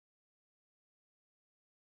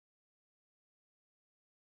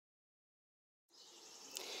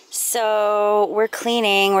So we're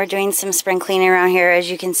cleaning. We're doing some spring cleaning around here. As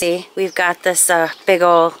you can see, we've got this big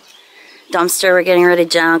old dumpster. We're getting rid of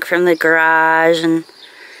junk from the garage and,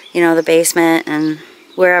 you know, the basement and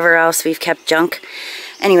wherever else we've kept junk.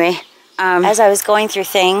 Anyway, as I was going through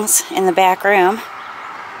things in the back room,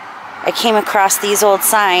 I came across these old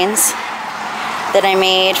signs that I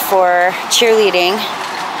made for cheerleading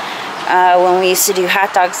when we used to do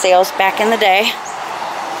hot dog sales back in the day.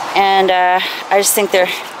 And I just think they're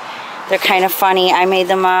kind of funny. I made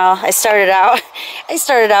them all. I started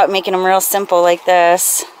out making them real simple like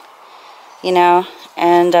this, you know,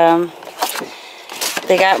 and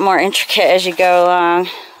they got more intricate as you go along.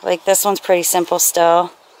 Like this one's pretty simple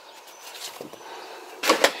still.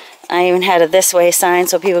 I even had a this way sign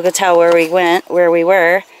so people could tell where we went, where we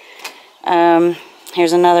were.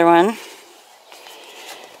 Here's another one.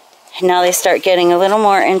 And now they start getting a little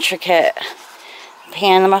more intricate.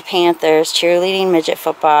 Panama Panthers, cheerleading, midget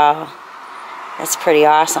football. That's pretty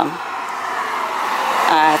awesome.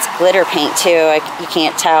 It's glitter paint too. You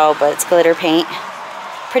can't tell, but it's glitter paint.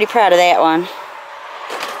 Pretty proud of that one.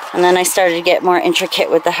 And then I started to get more intricate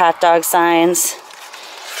with the hot dog signs.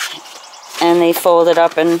 And they folded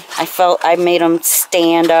up, and I made them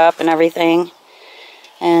stand up and everything.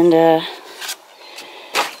 And I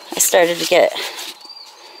started to get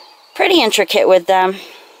pretty intricate with them.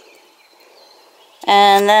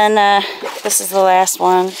 And then this is the last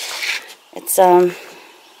one. It's I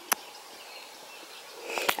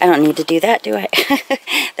don't need to do that, do I?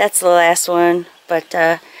 That's the last one. But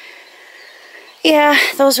yeah,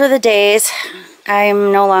 those were the days.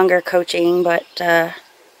 I'm no longer coaching, but I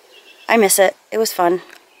miss it. It was fun.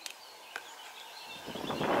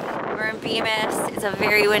 We're in Bemus. It's a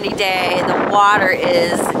very windy day. The water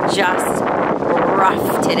is just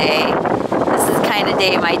rough today. This is the kind of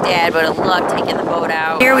day my dad would have loved taking the boat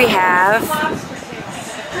out. Here we have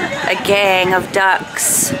a gang of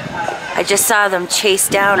ducks. I just saw them chase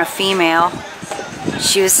down a female.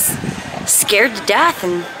 She was scared to death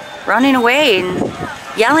and running away and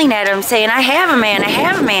yelling at him saying, "I have a man, I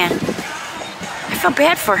have a man." I felt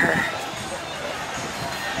bad for her.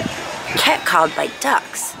 Catcalled by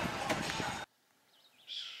ducks.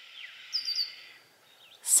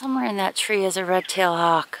 Somewhere in that tree is a red-tailed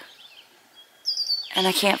hawk. And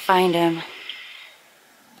I can't find him.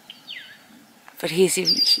 But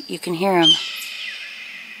you can hear him.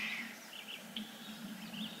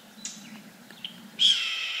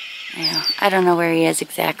 Yeah, I don't know where he is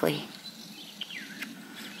exactly.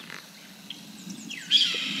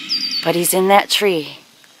 But he's in that tree.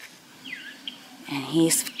 And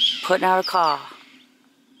he's putting out a call.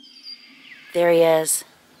 There he is.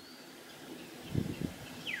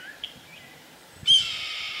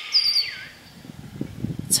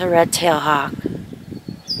 It's a red-tailed hawk.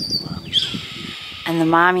 And the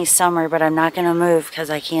mommy's somewhere, but I'm not going to move because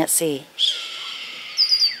I can't see.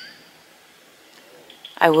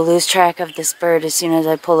 I will lose track of this bird as soon as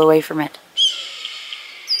I pull away from it.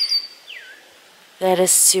 That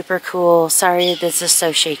is super cool. Sorry this is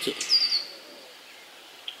so shaky.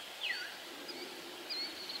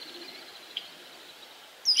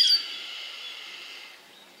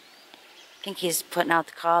 I think he's putting out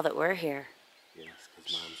the call that we're here. Yes,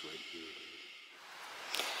 because Mom's right here.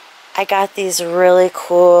 I got these really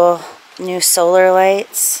cool new solar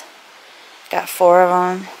lights. Got 4 of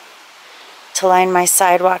them to line my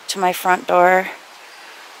sidewalk to my front door.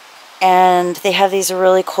 And they have these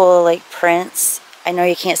really cool like prints. I know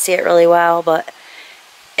you can't see it really well, but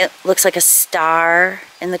it looks like a star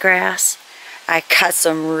in the grass. I got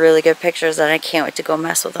some really good pictures and I can't wait to go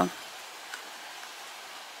mess with them.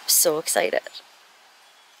 So excited.